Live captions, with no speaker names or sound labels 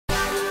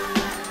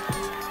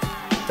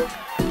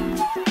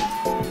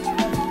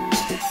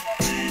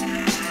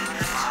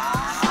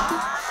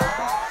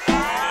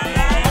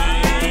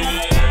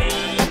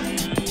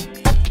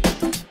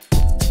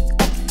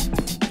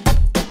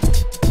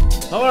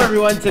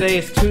everyone. Today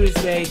is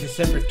Tuesday,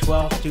 December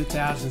 12th,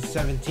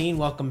 2017.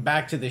 Welcome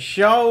back to the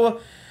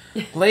show.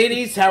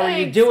 Ladies, how are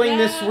you doing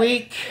this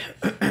week?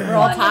 We're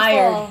all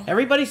tired.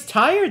 Everybody's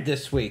tired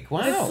this week.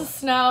 Wow. It's the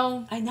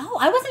snow. I know.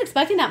 I wasn't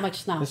expecting that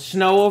much snow. The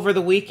snow over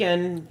the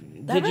weekend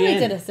That really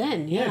did us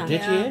in. Yeah.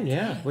 Did you in?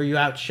 Yeah. Were you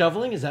out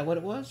shoveling? Is that what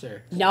it was?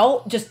 Or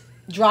No, just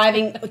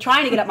driving,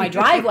 trying to get up my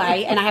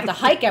driveway, and I have to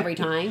hike every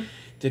time.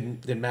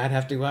 Did Matt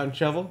have to go out and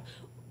shovel?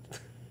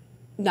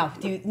 No,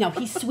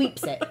 he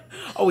sweeps it.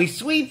 Oh, he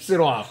sweeps it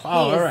off.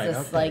 Oh, He is all right.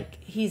 just Okay.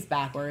 he's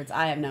backwards.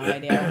 I have no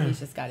idea. He's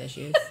just got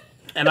issues.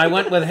 And I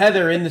went with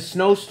Heather in the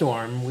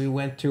snowstorm. We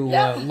went to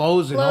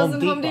Lowe's and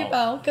Home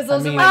Depot. Because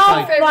those are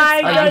my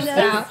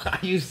favorite Are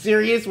you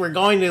serious? We're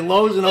going to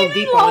Lowe's and Home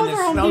Depot in the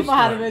snowstorm. Home Depot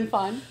had been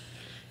fun.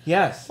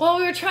 Yes. Well,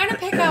 we were trying to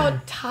pick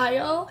out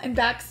tile and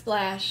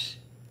backsplash,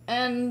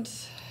 and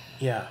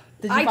yeah.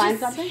 Did you I find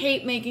just something?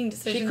 hate making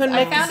decisions. She couldn't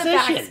make I found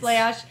decisions. a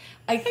backsplash.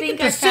 I think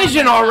a I found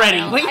decision a already.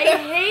 tile. Wait. I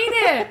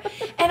hate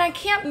it, and I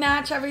can't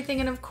match everything.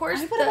 And of course,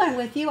 I would have went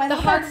with you. I the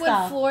love that hardwood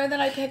stuff. floor that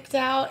I picked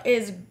out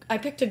is I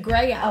picked a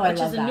gray out, Oh, I which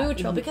love is a that.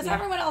 neutral because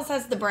everyone else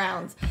has the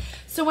browns.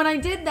 So when I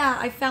did that,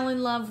 I fell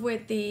in love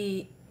with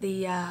the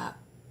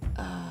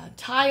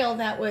tile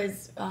that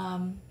was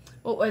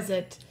what was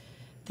it?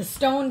 The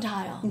stone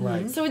tile.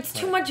 Right. So it's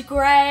too much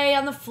gray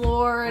on the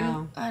floor, and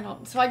Oh. I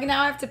don't. So I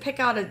now have to pick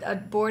out a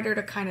border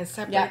to kind of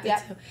separate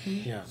the two.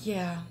 Yeah.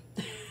 Yeah.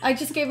 I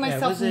just gave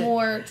myself was it-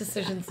 more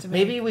decisions to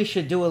make. Maybe we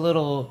should do a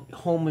little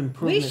home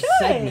improvement should.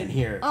 segment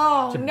here.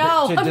 Oh, to,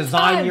 no. To I'm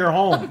design done. your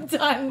home. I'm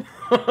done.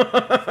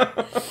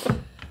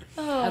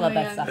 Oh, I love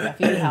that stuff. If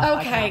you need help, I can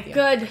Okay, help you.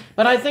 good.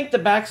 But I think the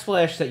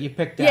backsplash that you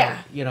picked Yeah. out,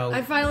 you know,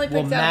 I finally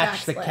will picked out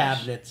match the backsplash.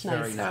 cabinets Nice.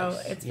 very So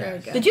nice. it's very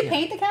good. Did you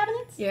paint the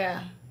cabinets? Yeah,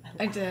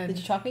 I did. Did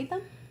you chalk paint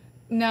them?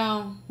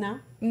 No, No.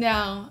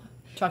 no.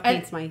 Chalk And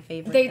paint's my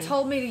favorite. They thing.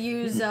 told me to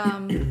use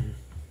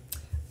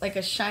like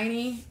a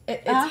shiny.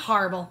 It's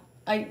horrible.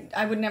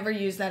 I would never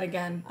use that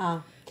again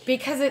Oh.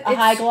 because A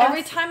high it's gloss?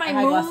 every time I A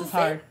high gloss move is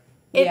hard.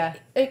 it, Yeah.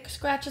 it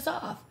scratches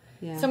off.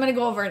 Yeah. So I'm gonna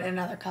go over it in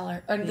another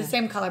color or the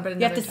same color, but You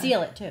another. have to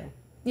seal it too.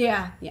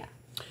 Yeah. Yeah.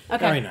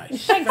 Okay. Very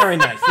nice. Very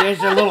nice.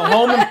 There's your little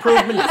home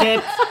improvement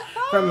tips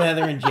from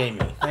Heather and Jamie.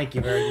 Thank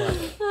you very much.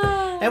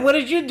 And what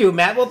did you do,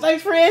 Matt? Well,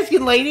 thanks for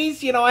asking,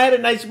 ladies. You know, I had a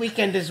nice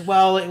weekend as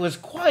well. It was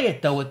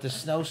quiet, though, with the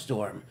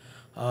snowstorm.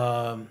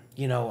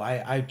 You know,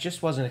 I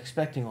just wasn't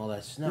expecting all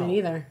that snow. Me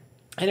neither.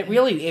 And it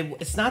really,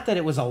 it's not that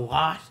it was a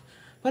lot,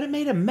 but it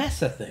made a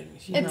mess of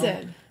things. You It know?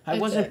 did. I It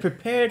wasn't did.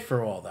 prepared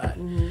for all that.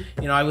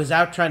 Mm-hmm. You know, I was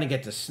out trying to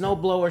get the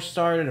snowblower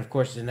started. Of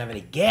course, it didn't have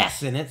any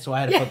gas in it, so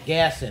I had to put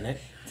gas in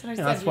it. That's what I You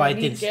know, said, that's you why it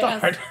need didn't gas.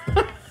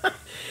 start.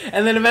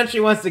 And then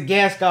eventually, once the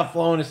gas got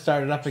flowing, it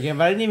started up again.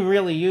 But I didn't even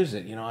really use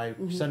it. You know,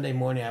 Sunday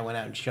morning I went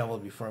out and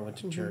shoveled before I went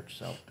to church.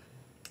 So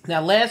now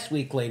last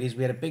week, ladies,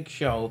 we had a big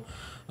show.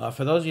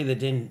 For those of you that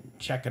didn't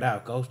check it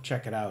out, go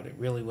check it out. It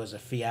really was a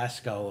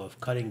fiasco of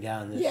cutting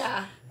down this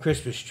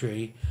Christmas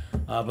tree.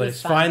 But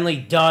it's fun. finally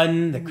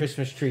done. The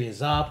Christmas tree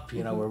is up.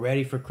 You know, we're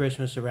ready for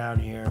Christmas around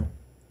here.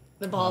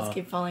 The balls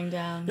keep falling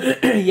down.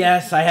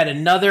 Yes, I had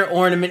another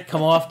ornament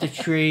come off the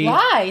tree.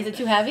 Why? Is it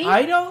too heavy?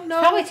 I don't know.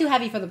 Probably too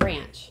heavy for the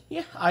branch.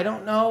 Yeah, I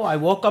don't know. I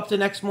woke up the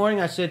next morning.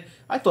 I said,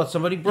 I thought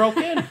somebody broke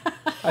in.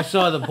 I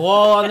saw the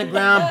ball on the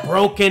ground,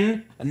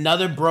 broken.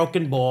 Another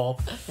broken ball.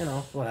 You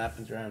know, what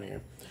happens around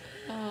here.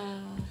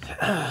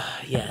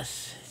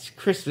 Yes, it's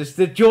Christmas.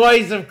 The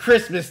joys of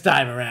Christmas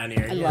time around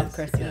here. I love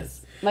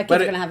Christmas. My kids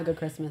But are going to have a good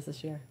Christmas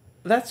this year.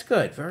 That's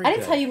good. Very good. I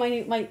didn't tell you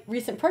my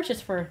recent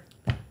purchase for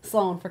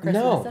Sloan for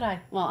Christmas, No. did I?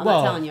 Well, I'm Well,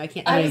 not telling you. I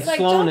can't. I I mean, was like,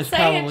 Sloan don't is say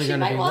probably it. She going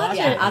to might be watch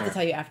watching. Yeah, it. I'll have to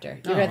tell you after.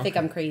 You're Oh, going to think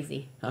okay. I'm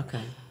crazy.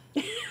 Okay.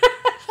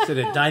 Is it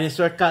a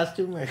dinosaur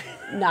costume? Or?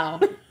 No.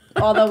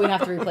 Although we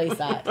have to replace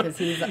that because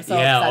he's so upset.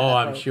 Yeah, oh, that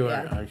I'm broke. sure.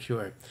 Yeah. I'm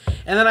sure.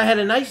 And then I had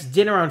a nice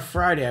dinner on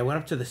Friday. I went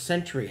up to the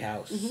Century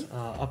House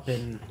up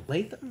in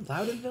Latham,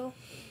 Loudonville?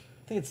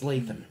 I think it's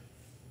Latham.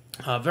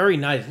 Very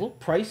nice. A little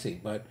pricey,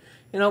 but,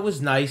 you know, it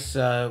was nice.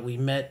 We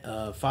met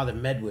Father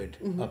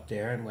Medwood up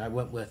there, and I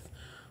went with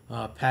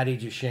Patty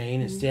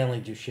Duchesne and Stanley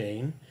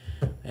Duchesne.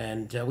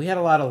 And we had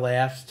a lot of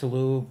laughs.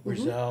 Toulouse,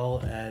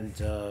 Brazil,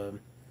 and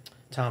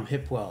Tom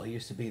Hipwell. He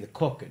used to be the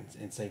cook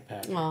in St.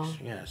 Patrick's. Aw.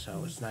 Yeah, so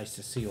it was nice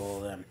to see all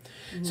of them.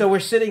 So we're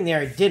sitting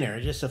there at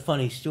dinner, just a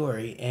funny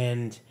story,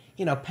 and,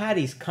 you know,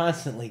 Patty's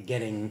constantly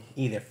getting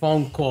either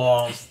phone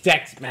calls,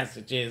 text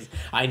messages,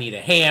 I need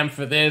a ham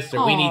for this,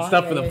 or we need Aw,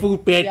 stuff yeah, for the yeah.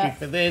 food pantry Yeah.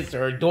 for this,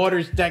 or her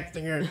daughter's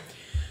texting her.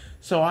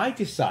 So I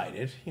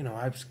decided, you know,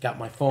 I've got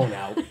my phone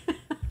out,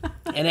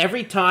 and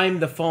every time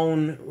the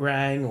phone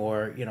rang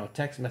or, you know,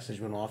 text message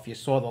went off, you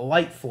saw the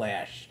light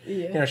flash.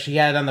 Yeah. You know, she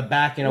had on the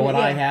back, you know, what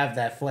I Yeah. have,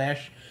 that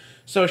flash.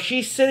 So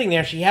she's sitting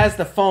there, she has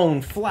the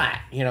phone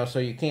flat, you know, so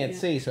you can't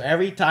see. So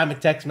every time a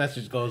text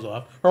message goes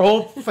off, her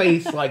whole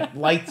face, like,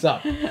 lights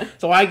up.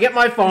 So I get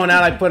my phone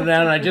out, I put it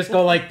down, and I just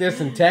go like this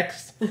and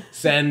text,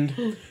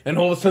 send, and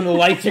all of a sudden the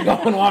lights are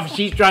going off.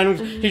 She's trying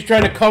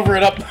to cover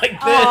it up like this.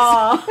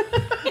 Aw.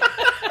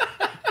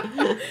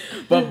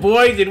 But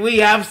boy, did we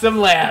have some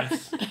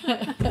laughs.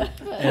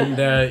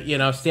 And, you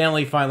know,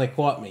 Stanley finally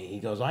caught me.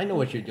 goes, I know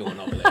what you're doing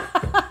over there.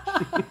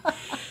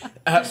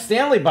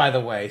 Stanley, by the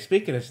way,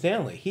 speaking of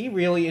Stanley, he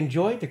really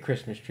enjoyed the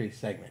Christmas tree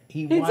segment.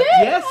 He did?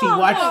 Yes, he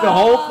watched the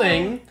whole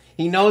thing.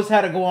 He knows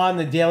how to go on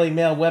the Daily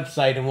Mail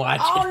website and watch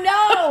it. Oh,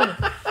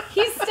 no.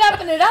 He's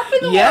stepping it up in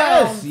the world.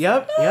 Yes,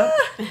 yep.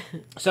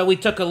 So we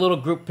took a little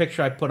group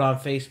picture I put on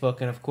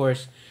Facebook, and of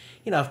course,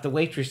 you know, if the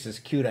waitress is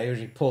cute, I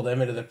usually pull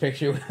them into the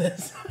picture with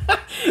us.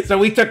 So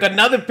we took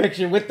another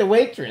picture with the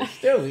waitress,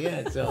 too.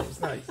 Yeah, so it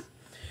was nice.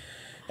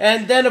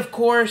 And then, of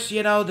course,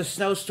 you know, the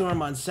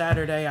snowstorm on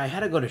Saturday, I had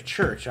to go to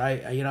church.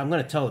 I'm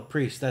going to tell the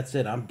priest, that's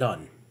it, I'm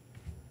done.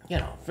 You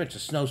know, if it's a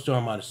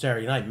snowstorm on a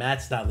Saturday night,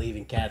 Matt's not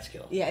leaving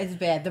Catskill. Yeah, it's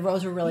bad. The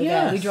roads were really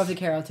bad. We drove to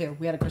Cairo, too.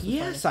 We had a Christmas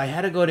party. Yes, I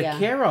had to go to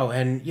Cairo,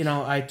 and, you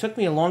know, it took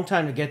me a long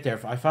time to get there.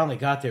 I finally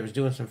got there. I was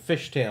doing some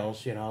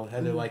fishtails, you know.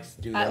 Heather likes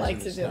to do those. I like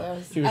to do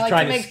those. She was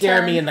trying to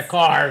scare me in the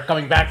car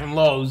coming back from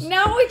Lowe's.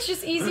 No, it's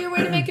just easier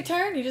way to make a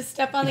turn. You just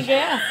step on the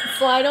gas and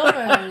slide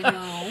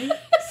over.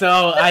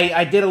 So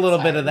I did a little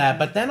bit of that.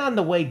 But then on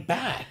the way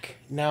back,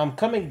 now I'm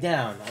coming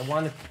down.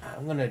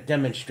 I'm going to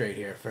demonstrate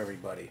here for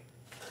everybody.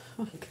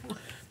 Oh, my God.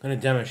 I'm going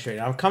to demonstrate.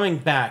 I'm coming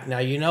back. Now,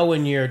 you know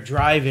when you're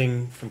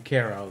driving from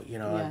Cairo, you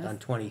know, on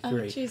 23. Oh,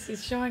 jeez,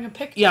 he's showing a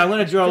picture. Yeah, I'm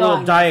going to draw a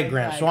little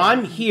diagram. So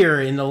I'm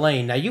here in the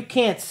lane. Now, you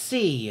can't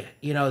see,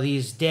 you know,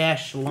 these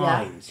dashed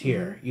lines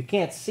here. You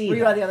can't see Were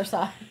you on the other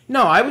side?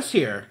 No, I was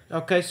here.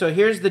 Okay, so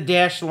here's the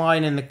dashed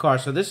line in the car.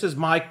 So this is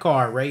my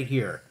car right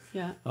here.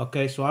 Yeah.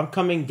 Okay, so I'm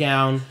coming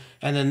down,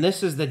 and then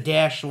this is the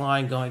dashed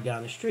line going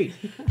down the street.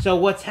 So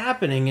what's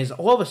happening is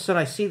all of a sudden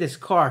I see this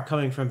car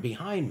coming from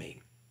behind me.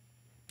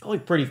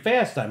 Going pretty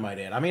fast, I might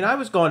add. I mean, I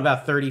was going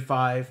about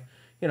 35,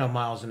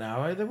 miles an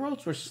hour. The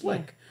roads were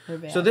slick.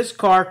 Yeah, so this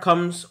car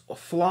comes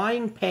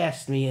flying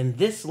past me in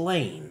this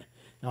lane.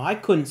 Now, I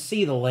couldn't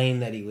see the lane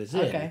that he was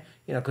in,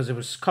 because it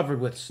was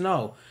covered with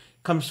snow.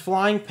 Comes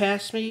flying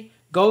past me,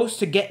 goes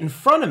to get in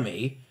front of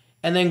me,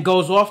 and then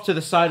goes off to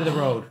the side of the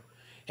road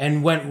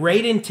and went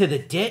right into the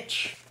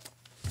ditch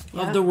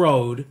of the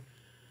road.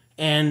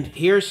 And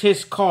here's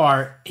his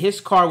car. His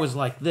car was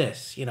like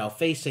this,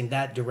 facing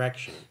that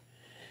direction.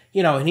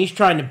 And he's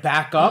trying to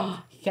back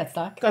up. He got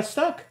stuck? Got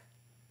stuck.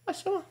 I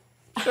said, well,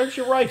 serves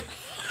you right.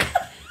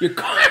 You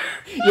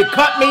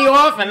cut me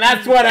off, and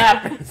that's what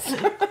happens.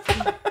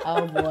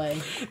 Oh, boy.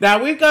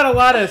 Now, we've got a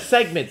lot of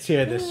segments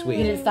here this week.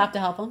 You didn't stop to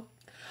help him?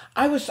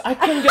 I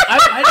couldn't get,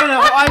 I don't know,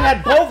 I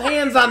had both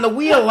hands on the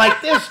wheel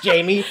like this,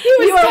 Jamie. You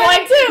were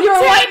white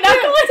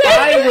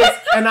knuckling.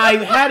 And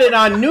I had it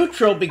on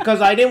neutral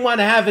because I didn't want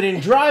to have it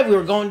in drive. We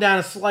were going down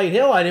a slight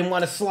hill. I didn't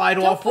want to slide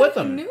off with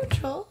him.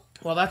 Neutral?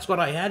 Well, that's what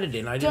I had it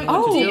in. I didn't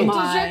know what to do.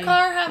 Does your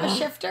car have a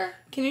shifter?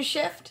 Can you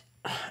shift?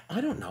 I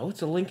don't know.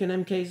 It's a Lincoln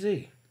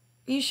MKZ.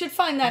 You should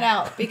find that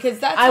out because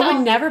that's I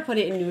would never put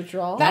it in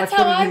neutral. That's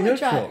how I would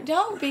drive.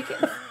 No,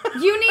 because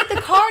you need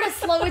the car to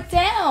slow it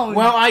down.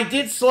 Well, I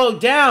did slow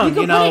down. You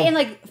can put it in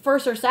like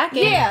first or second.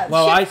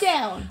 Yeah, shift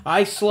down.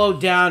 I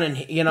slowed down and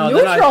neutral.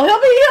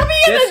 He'll be in the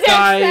ditch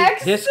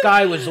next. This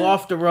guy was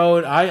off the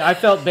road. I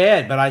felt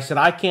bad, but I said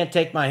I can't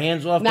take my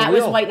hands off the wheel. Matt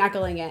was white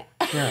knuckling it.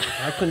 Yeah,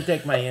 I couldn't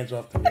take my hands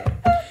off the wheel.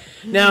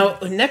 Now,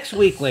 next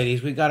week,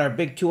 ladies, we got our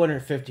big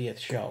 250th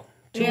show.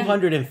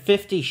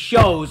 250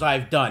 shows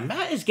I've done.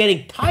 Matt is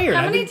getting tired.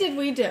 How many did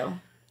we do?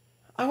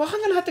 Well, I'm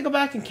going to have to go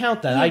back and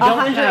count that. I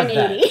don't have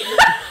that.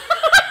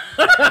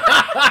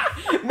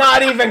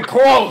 Not even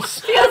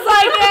close. Feels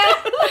like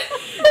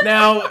it.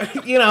 Now,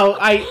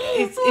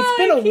 it's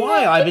been a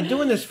while. I've been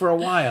doing this for a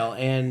while,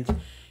 and...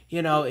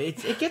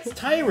 it gets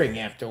tiring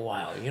after a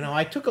while.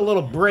 I took a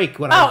little break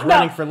when I was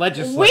running for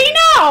legislature. We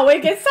know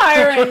it gets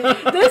tiring.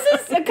 This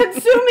is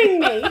consuming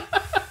me.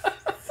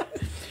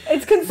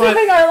 It's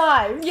consuming our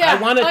lives.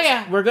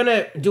 Yeah. We're going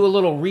to do a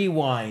little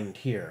rewind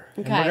here.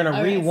 Okay. And we're going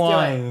to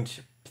rewind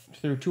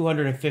through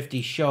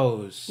 250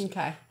 shows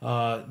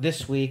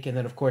this week. And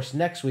then, of course,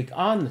 next week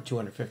on the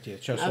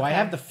 250th show. So I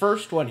have the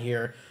first one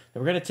here that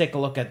we're going to take a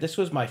look at. This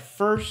was my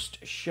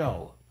first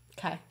show.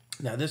 Okay.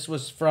 Now, this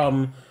was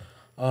from...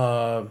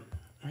 where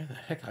the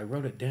heck? I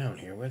wrote it down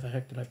here. Where the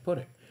heck did I put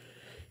it?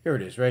 Here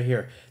it is, right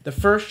here. The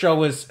first show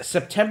was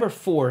September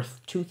 4th,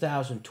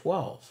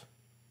 2012.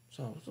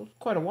 So it was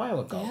quite a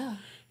while ago. Yeah.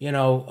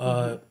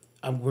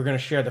 We're going to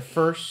share the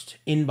first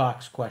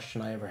inbox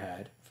question I ever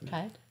had from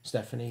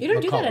Stephanie. You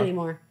don't do that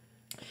anymore.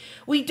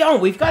 We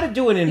don't. We've got to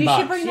do an inbox. You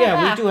should bring that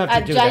back. We do have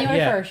to do January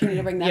that. 1st, you need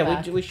to bring that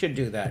back. Yeah, we should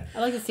do that. I'd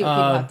like to see what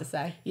people have to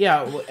say.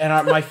 Yeah,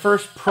 and my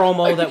first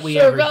promo that we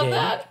ever did.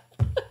 That?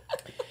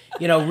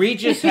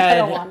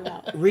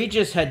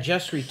 Regis had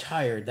just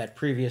retired that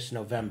previous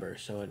November,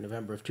 so in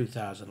November of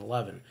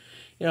 2011.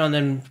 And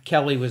then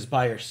Kelly was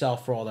by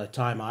herself for all that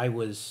time. I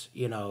was,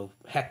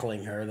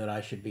 heckling her that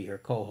I should be her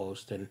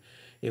co-host, and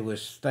it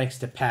was thanks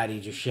to Patty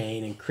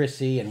Duchesne and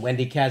Chrissy and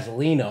Wendy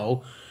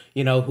Casalino,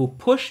 who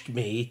pushed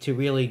me to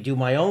really do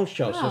my own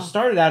show. So it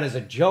started out as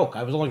a joke.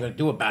 I was only going to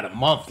do about a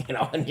month,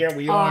 and here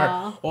we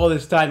are all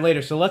this time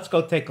later. So let's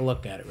go take a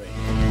look at it right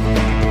now.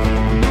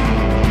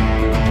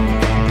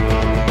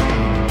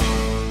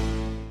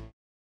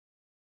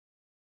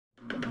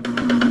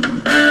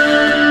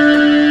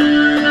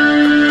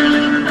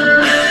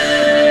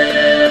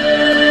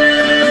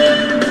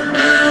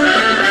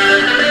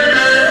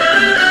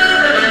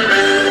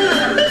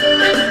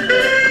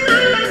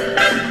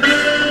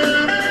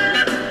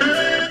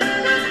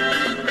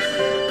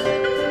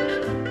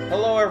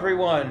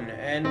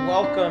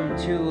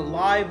 welcome to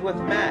Live with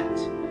Matt.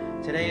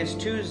 Today is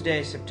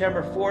Tuesday,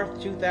 September 4th,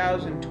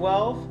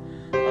 2012.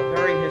 A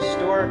very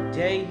historic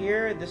day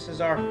here. This is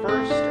our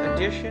first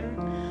edition.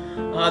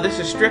 This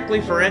is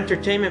strictly for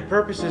entertainment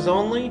purposes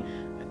only.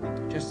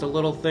 Just a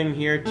little thing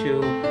here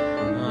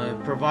to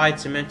provide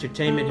some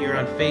entertainment here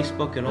on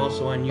Facebook and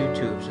also on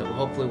YouTube. So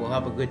hopefully we'll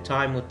have a good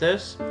time with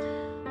this.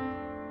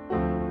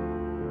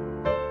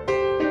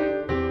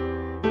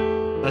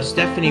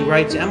 Stephanie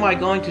writes, am I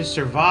going to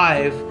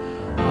survive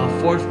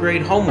fourth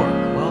grade homework?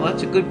 Well,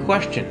 that's a good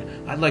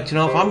question. I'd like to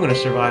know if I'm going to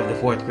survive the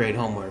fourth grade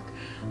homework.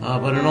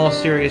 But in all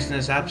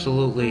seriousness,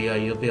 absolutely,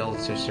 you'll be able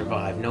to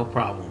survive. No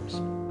problems.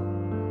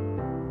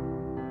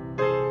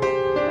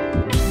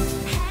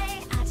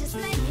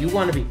 You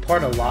want to be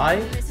part of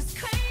Live?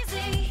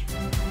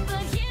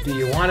 Do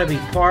you want to be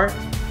part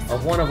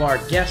of one of our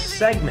guest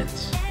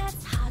segments?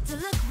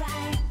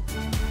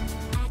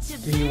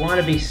 Do you want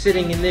to be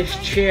sitting in this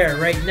chair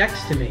right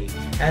next to me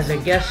as a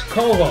guest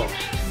co-host?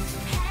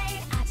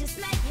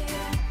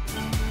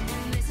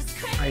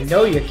 I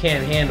know you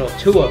can't handle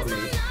two of me.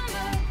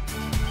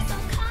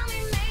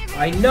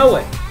 I know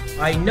it.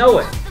 I know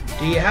it.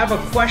 Do you have a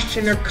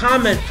question or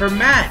comment for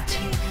Matt?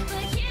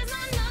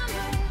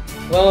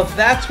 Well, if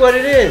that's what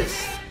it is,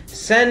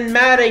 send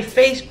Matt a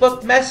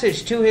Facebook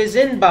message to his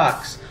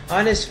inbox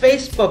on his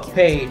Facebook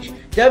page,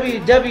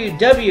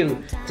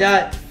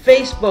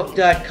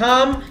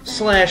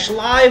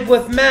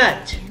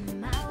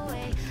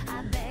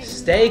 www.facebook.com/livewithmatt.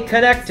 Stay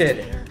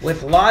connected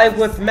with Live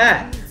with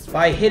Matt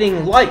by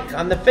hitting like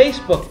on the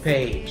Facebook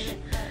page.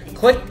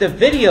 Click the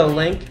video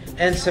link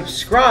and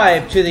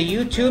subscribe to the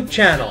YouTube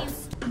channel.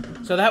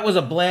 So that was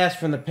a blast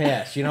from the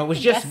past. You know, it was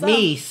just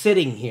me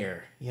sitting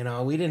here. You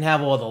know, we didn't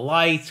have all the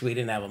lights. We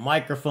didn't have a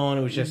microphone.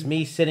 It was just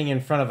me sitting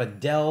in front of a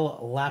Dell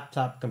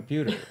laptop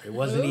computer. It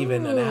wasn't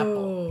even an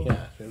Apple.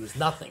 Yeah, it was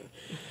nothing.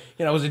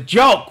 You know, it was a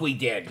joke we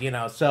did, you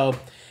know. So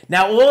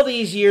now all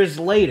these years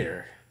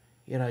later,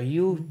 you know,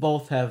 you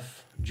both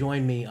have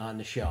joined me on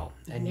the show.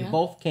 And you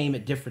both came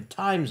at different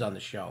times on the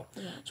show.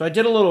 Yeah. So I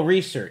did a little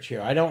research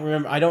here. I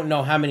don't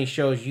know how many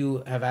shows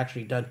you have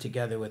actually done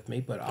together with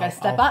me, but I'll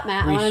step up,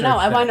 Matt. I want to know.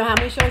 I want to know how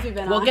many shows you've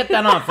been on. We'll get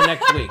that on for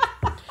next week.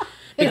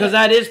 Because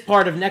that is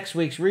part of next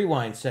week's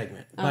Rewind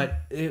segment.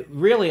 But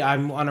really, I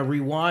want to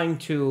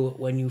rewind to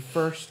when you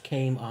first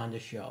came on the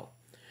show.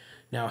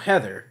 Now,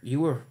 Heather,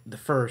 you were the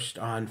first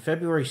on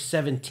February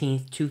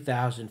 17th,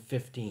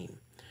 2015.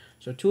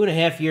 So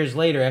 2.5 years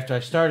later after I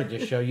started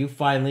this show, you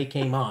finally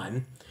came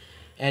on.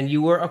 And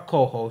you were a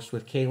co-host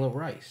with Kayla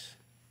Rice.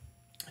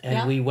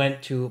 And we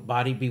went to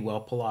Body Be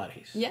Well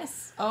Pilates.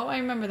 Yes. Oh, I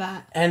remember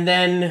that. And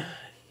then...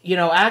 You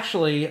know,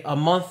 actually,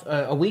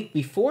 a week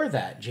before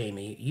that,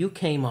 Jamie, you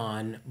came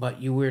on,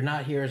 but you were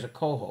not here as a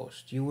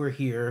co-host. You were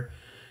here,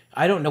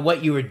 I don't know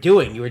what you were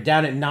doing. You were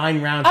down at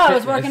 9 Round Fitness. I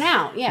was working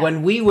out, yeah.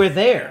 When we were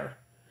there.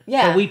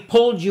 Yeah. So we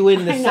pulled you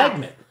in the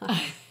segment.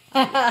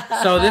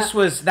 So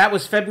that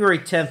was February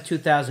 10th,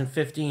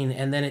 2015,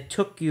 and then it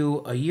took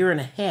you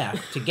 1.5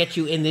 years to get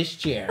you in this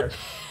chair.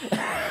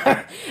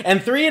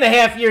 And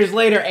 3.5 years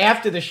later,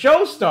 after the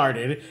show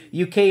started,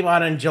 you came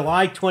on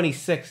July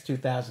 26th,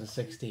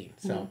 2016.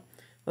 So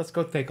let's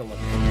go take a look.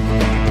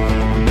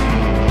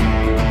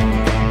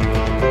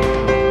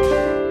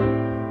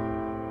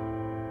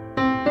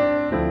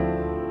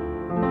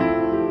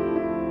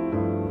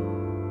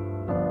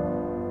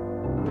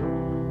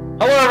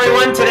 Hello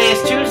everyone, today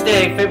is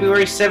Tuesday,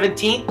 February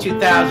 17th,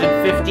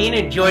 2015,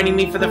 and joining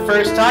me for the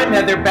first time,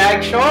 Heather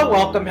Bagshaw.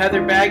 Welcome,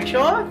 Heather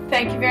Bagshaw.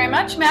 Thank you very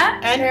much,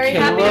 Matt. And very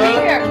happy to be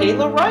here.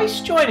 Kayla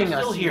Rice joining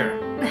us.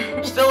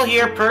 Still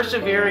here,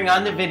 persevering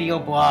on the video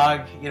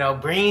blog, you know,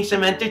 bringing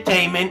some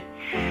entertainment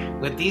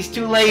with these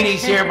two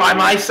ladies here by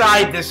my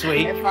side this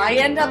week. If I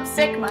end up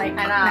sick, Mike.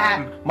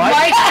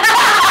 Mike?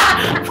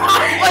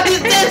 What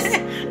is this?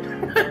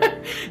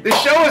 The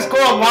show is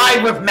called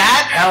Live with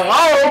Matt.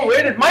 Hello,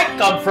 where did Mike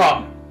come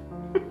from?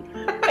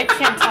 I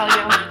can't tell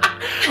you.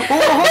 Who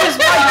is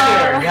Mike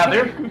here,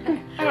 Heather?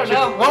 I don't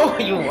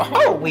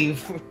know.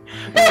 We've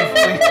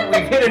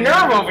hit a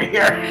nerve over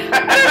here. I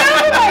don't know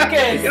who Mike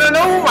is. You don't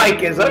know who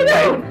Mike is,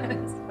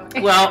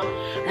 okay. Well,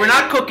 we're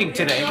not cooking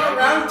today.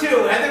 Round 2,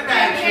 Heather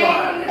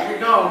Bagshaw. Here we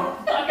go.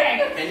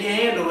 Okay. Can you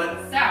handle it?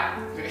 So,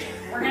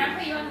 we're going to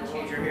put you on the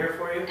chair. Hold your hair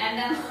for you. And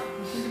then,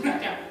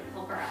 don't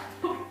pull her out.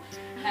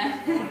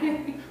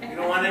 You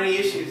don't want any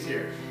issues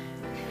here.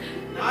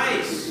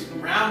 Nice.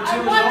 Round 2 is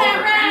over. I won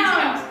that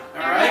round.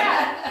 All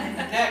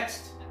right.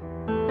 Next.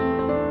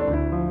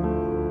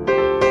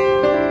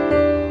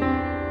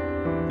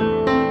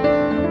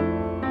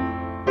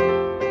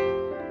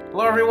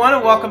 Hello, everyone,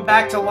 and welcome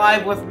back to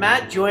Live with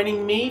Matt.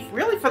 Joining me,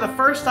 really for the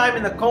first time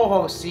in the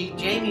co-host seat,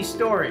 Jamie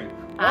Story.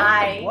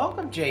 Hi.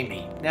 Welcome,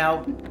 Jamie.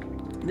 Now,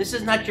 this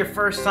is not your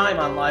first time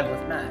on Live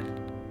with Matt.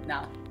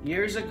 No.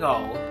 Years ago.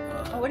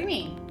 What do you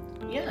mean?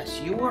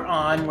 Yes, you were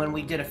on when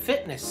we did a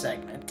fitness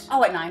segment.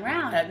 Oh, at 9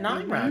 Round. At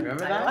 9 Round,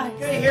 remember that? I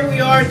was. Okay, here we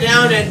are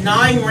down at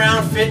 9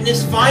 Round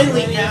Fitness.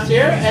 Finally gets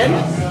here,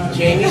 and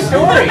Jamie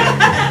Story.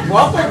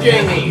 Welcome,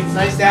 Jamie. It's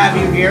nice to have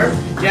you here.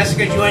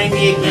 Jessica joining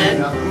me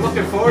again. I'm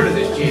looking forward to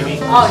this, Jamie.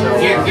 Oh, so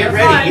get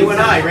ready, you and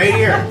I, right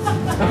here.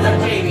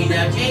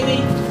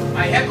 Jamie,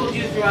 I heckled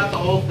you throughout the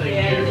whole thing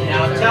here.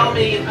 Now tell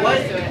me,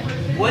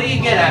 what do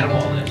you get out of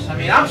all this? I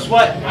mean, I'm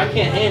sweating. I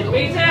can't handle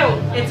it. Me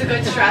too. It's a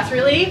good stress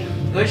relief.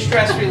 Good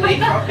stress relief.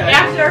 Okay.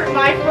 After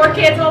my 4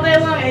 kids all day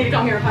long, I need to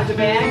come here and punch a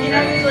bag. You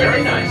know, usually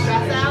Very get nice.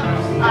 stress out.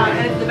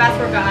 And it's the best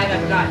workout I've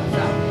ever done.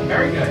 So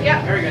Very good.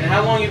 Yeah. Very good. And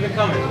how long you been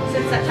coming?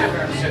 since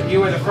September. So you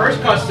were the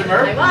first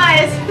customer. I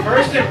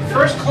was.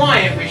 First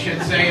client, we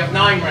should say, of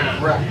 9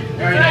 Round. Right.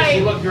 Very nice. Right.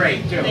 You look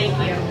great, too. Thank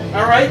you.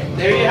 All right.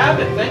 There you have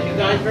it. Thank you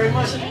guys very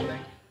much.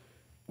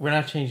 We're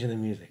not changing the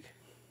music.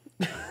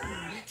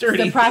 It's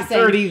depressing.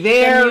 30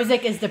 there. The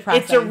music is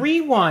depressing. It's a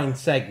rewind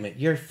segment.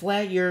 You're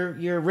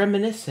You're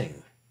reminiscing.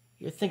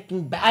 You're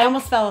thinking back. I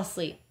almost fell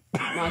asleep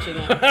watching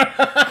it.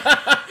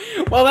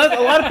 Well,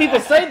 a lot of people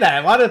say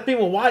that. A lot of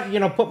people watch,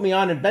 put me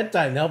on in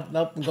bedtime. They'll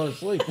help them go to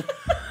sleep.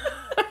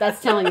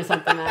 That's telling you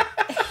something, Matt.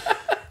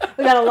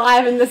 We gotta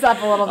liven this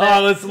up a little bit.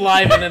 Oh, let's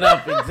liven it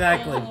up.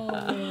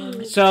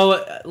 Exactly.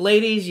 So,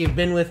 ladies, you've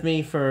been with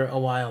me for a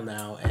while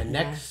now, and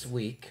next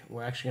week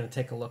we're actually going to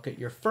take a look at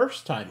your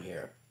first time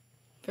here.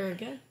 Very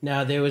good.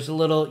 Now, there was a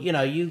little,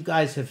 you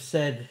guys have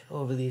said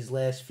over these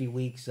last few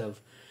weeks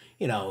of,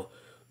 no,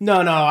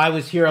 I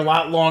was here a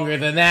lot longer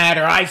than that,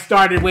 or I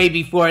started way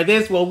before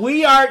this. Well,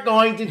 we are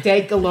going to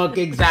take a look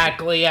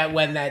exactly at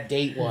when that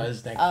date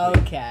was next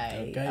week.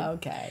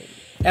 Okay.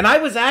 And I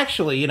was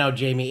actually,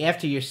 Jamie,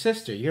 after your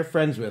sister, you're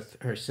friends with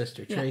her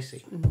sister,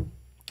 Tracy. Mm-hmm.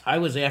 I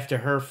was after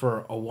her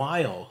for a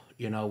while,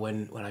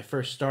 when I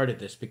first started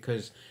this,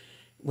 because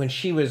when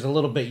she was a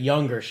little bit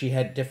younger, she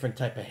had different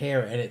type of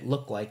hair, and it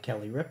looked like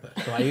Kelly Ripa.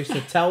 So I used to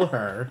tell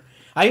her,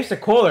 I used to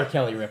call her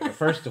Kelly Ripa,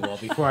 first of all,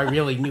 before I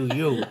really knew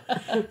you.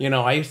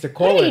 I used to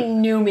call her. You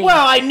knew me.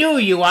 Well, I knew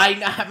you.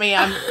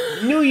 I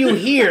knew you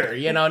here,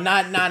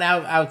 not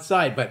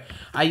outside, but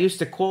I used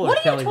to call her What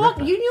are Kelly you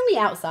talking? Ripa. You knew me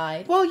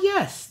outside. Well,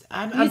 yes.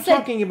 I'm said-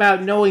 talking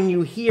about knowing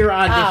you here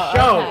on the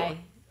show. Okay.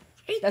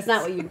 That's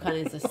not what you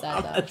kind of just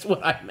said, though. That's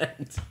what I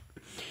meant.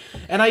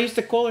 And I used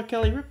to call her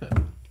Kelly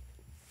Ripa.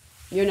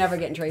 You're never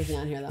getting Tracy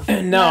on here,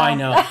 though. No, I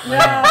know.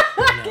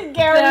 I can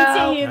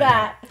guarantee you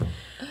that.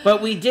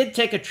 But we did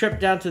take a trip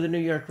down to the New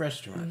York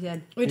restaurant. We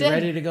did. We You did.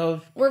 ready to go?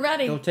 We're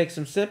ready. Go take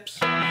some sips?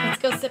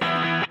 Let's go sip.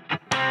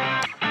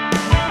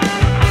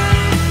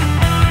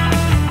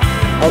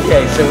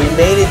 Okay, so we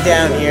made it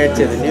down here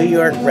to the New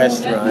York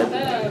restaurant.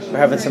 We're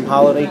having some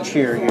holiday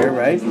cheer here,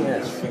 right?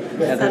 Yes.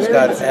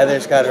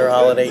 Heather's got her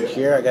holiday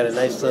cheer. I got a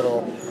nice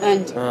little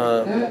And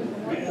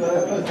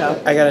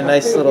I got a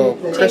nice little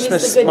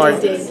Christmas the good mark.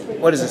 days.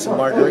 What is this, a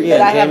margarita?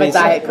 but I have a Jamie's-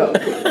 Diet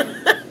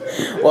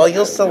Coke. Well,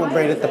 you'll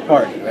celebrate at the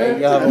party, right?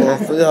 You'll have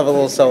a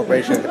little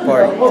celebration at the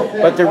party.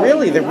 But the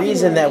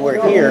reason that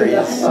we're here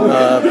is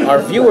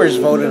our viewers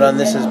voted on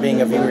this as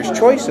being a Viewer's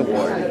Choice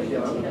Award.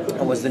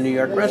 It was the New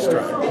York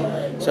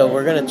restaurant. So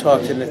we're going to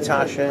talk to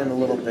Natasha in a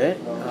little bit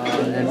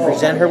and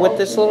present her with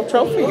this little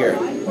trophy here.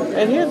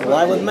 And here,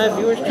 Live with Matt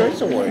Viewer's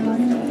Choice Award.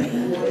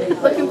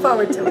 Looking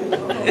forward to it.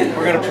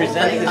 We're going to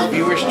present this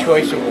Viewer's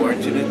Choice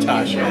Award to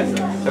Natasha.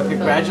 So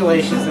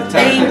congratulations,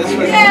 Natasha. This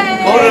was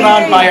voted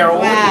on by our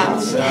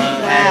audience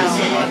as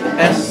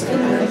best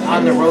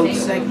on the road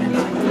segment.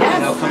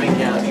 Coming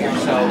down here.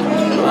 So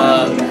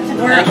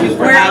thank you for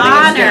We're having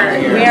us down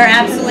honored. here. We are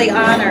absolutely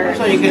honored.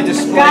 So you can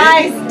display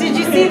Guys, did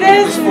you see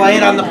this? display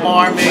it on the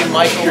bar. Maybe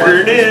Michael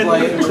will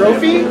display it.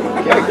 Trophy?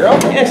 Yeah, girl.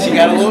 Yes, you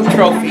got a little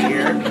trophy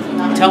here.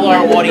 Tell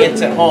our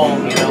audience at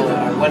home,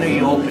 when are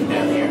you open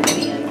down here?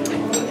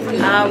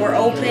 We're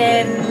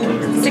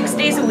open 6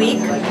 days a week.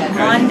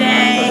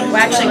 Monday, we're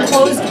actually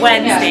closed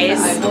Wednesdays,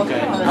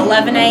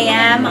 11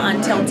 a.m.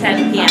 until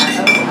 10 p.m.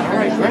 All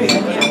right, great.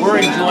 So we're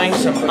enjoying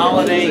some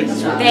holiday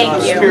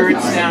Thank you.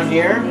 spirits down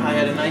here. I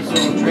had a nice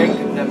little drink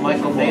that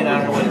Michael made.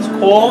 I don't know what it's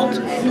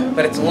called,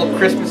 but it's a little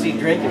Christmassy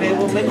drink, and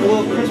we'll make a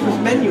little Christmas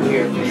menu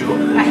here.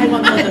 I had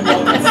one called the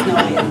melted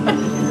snowman.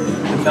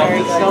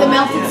 The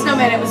melted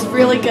snowman. It was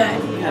really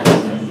good.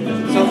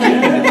 So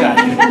thank you,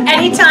 Natasha.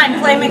 Anytime,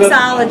 play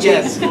mixology.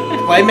 Yes,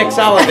 play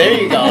mixology. There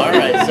you go. All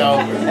right. So,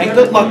 and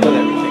good luck with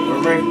everything.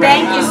 We're very proud.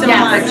 Thank you so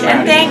much.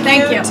 And thank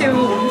you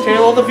To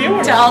all the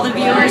viewers. to all the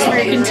viewers for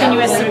your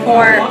continuous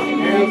support.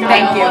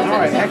 Thank you. All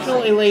right.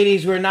 Actually,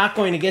 ladies, we're not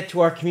going to get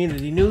to our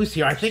community news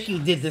here. I think you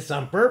did this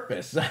on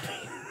purpose. I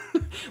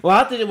mean,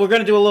 we're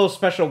going to do a little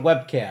special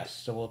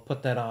webcast, so we'll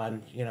put that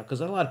on, because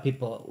a lot of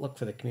people look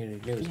for the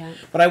community news. Yeah.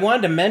 But I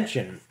wanted to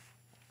mention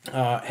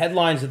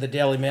Headlines of the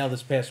Daily Mail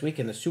this past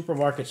weekend: the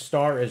supermarket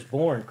star is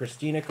born.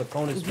 Christina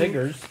Kokonas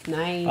Biggers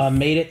Nice.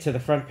 made it to the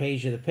front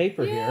page of the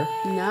paper here.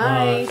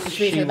 Nice.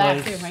 She made it to the back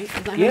was- too, right? Is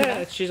that her Yeah,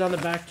 back? she's on the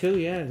back too.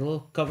 Yeah, a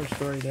little cover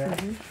story there.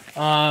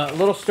 A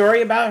little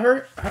story about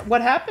her.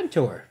 What happened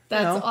to her?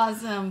 That's You know?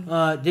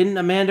 awesome. Didn't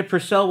Amanda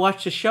Purcell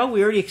watch the show?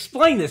 We already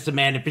explained this.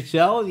 Amanda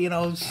Purcell, you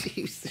know,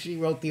 she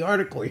wrote the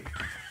article.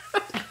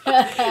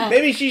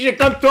 Maybe she should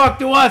come talk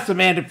to us,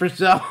 Amanda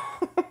Purcell.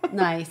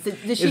 Nice. Did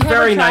she It's have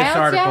very her nice tryouts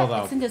article, yet?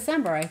 though. It's in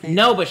December, I think.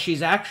 No, but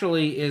she's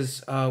actually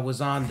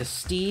was on the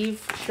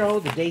Steve show,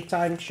 the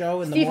daytime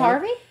show in the Steve morning.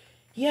 Harvey?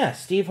 Yeah,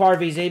 Steve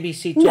Harvey's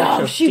ABC talk No,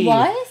 show. she Steve.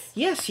 was?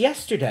 Yes,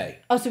 yesterday.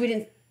 Oh, so we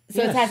didn't.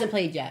 So Yes. it hasn't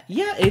played yet.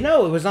 Yeah,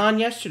 no, it was on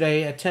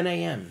yesterday at 10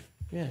 a.m.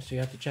 Yeah, so you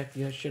have to check.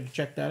 You should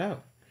check that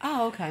out.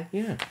 Oh, okay.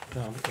 Yeah.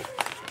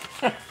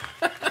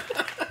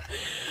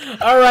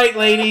 All right,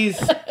 ladies.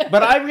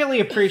 But I really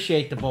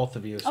appreciate the both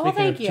of you. Oh, well,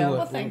 thank you.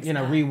 Well, thanks, you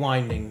know, Matt.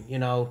 rewinding. You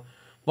know,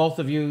 both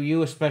of you.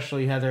 You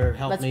especially, Heather,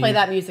 helped Let's me. play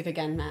that music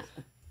again, Matt.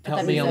 Put Help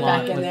that me a music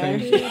lot back in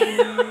with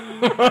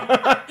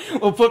there.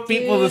 things. We'll put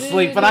people to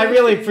sleep. But I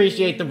really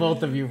appreciate the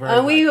both of you very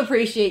And we much.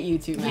 appreciate you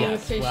too, Matt.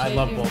 Yes, well, I appreciate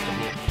love you. both of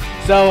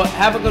you. So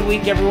have a good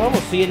week, everyone.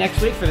 We'll see you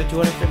next week for the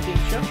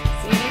 250th show.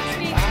 See